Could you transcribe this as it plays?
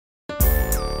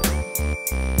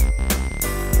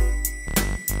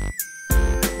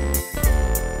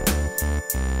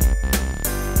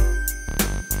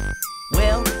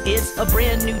It's a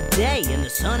brand new day and the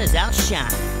sun is out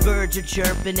shining. Birds are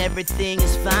chirping, everything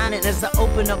is fine. And as I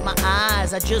open up my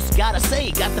eyes, I just gotta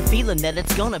say, got the feeling that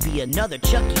it's gonna be another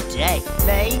Chucky day.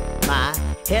 Lay my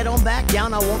head on back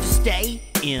down, I want to stay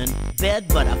in bed,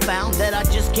 but I found that I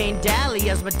just can't dally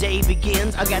as my day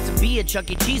begins. I got to be at Chuck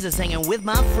E. Cheese's hanging with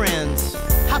my friends.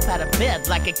 Hop out of bed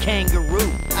like a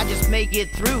kangaroo. I just make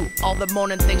it through all the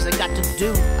morning things I got to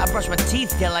do. I brush my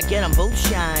teeth till I get them both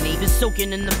shiny. Been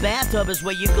soaking in the bathtub is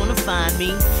where you're gonna find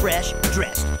me. Fresh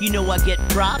dressed, you know I get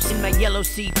props in my yellow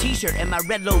C t-shirt and my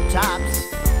red low tops.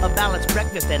 A balanced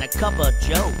breakfast and a cup of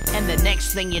joe. And the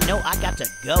next thing you know, I got to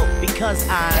go because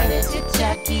I'm headed to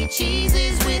Chuck E.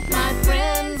 Cheese's with my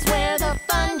friends, where the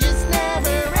fun just never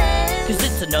ends. Cause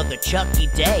it's another Chucky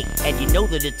day, and you know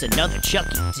that it's another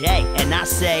Chucky day. And I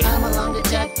say, come along to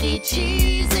Chuck E.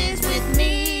 Cheese's with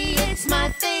me, it's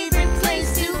my favorite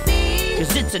place to be.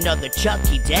 Cause it's another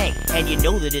Chucky day, and you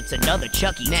know that it's another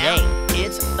Chucky day.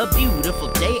 It's a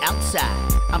beautiful day outside.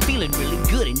 I'm feeling really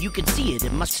good and you can see it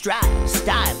in my stride.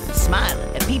 Styling,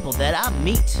 smiling at people that I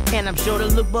meet. And I'm sure to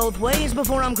look both ways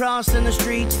before I'm crossing the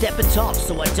street. Stepping tall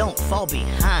so I don't fall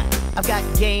behind. I've got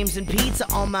games and pizza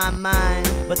on my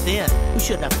mind. But then, who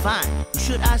should I find? Who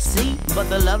should I see? But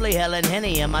the lovely Helen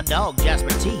Henny and my dog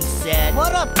Jasper T said,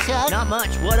 what up, Chuck? Not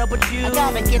much, what up with you? I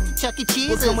gotta get to Chuck E.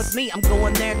 Cheese's. Well, come with me, I'm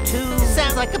going there too.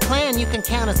 Sounds like a plan, you can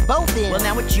count us both in. Well,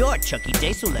 now it's your Chucky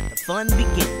day, so let the fun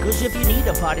begin. Cause if you need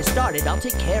a party started, I'll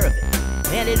take care of it.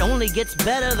 And it only gets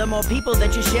better the more people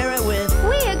that you share it with.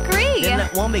 We agree. Then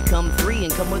let one become three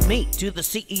and come with me to the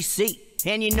C.E.C.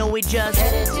 And you know we just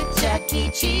headed to Chuck E.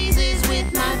 Cheese's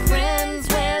with my friends,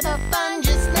 where the fun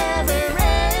just never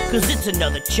ends. Cause it's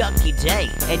another Chucky day,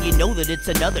 and you know that it's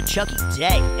another Chucky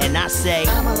day. And I say,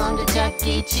 come along to Chuck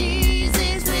E.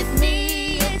 Cheese's with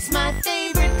me, it's my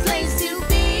favorite place to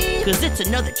be. Cause it's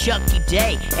another Chucky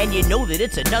day, and you know that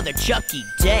it's another Chucky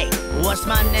day. What's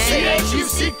my name?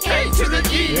 C.H.U.C.K. to the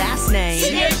E. Last name?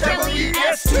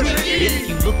 C.H.W.E.S. to the E. If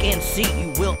you look and see,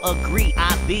 you will agree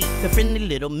I be the friendly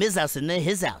little Ms. House in the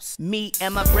his house. Me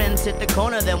and my friends hit the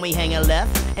corner, then we hang a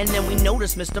left. And then we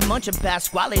notice Mr. Munch and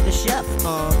Pasquale the chef.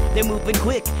 They're moving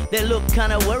quick, they look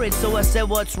kinda worried, so I said,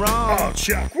 what's wrong? Oh,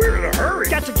 Chuck, we're in a hurry.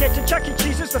 Got to get to Chuck E.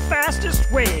 Cheese's the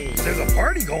fastest way. There's a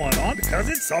party going on because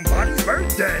it's somebody's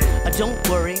birthday. Don't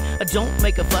worry, don't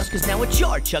make a fuss, cause now it's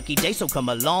your Chucky day, so come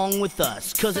along with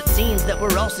us. Cause it seems that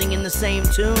we're all singing the same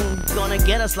tune. Gonna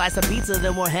get a slice of pizza,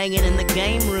 then we're hanging in the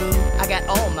game room. I got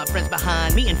all my friends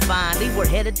behind me, and finally we're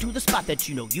headed to the spot that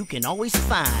you know you can always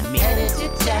find me. Headed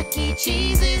to Chuck E.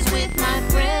 Cheese's with my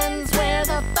friends, where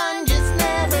the fun just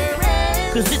never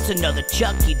ends. Cause it's another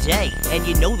Chucky day, and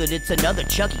you know that it's another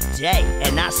Chucky day.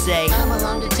 And I say, come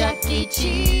along to Chuck E.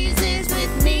 Cheese's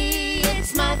with me,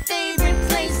 it's my favorite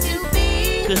place to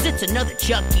be. Cause it's another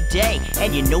Chucky day,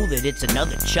 and you know that it's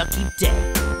another Chucky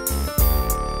day.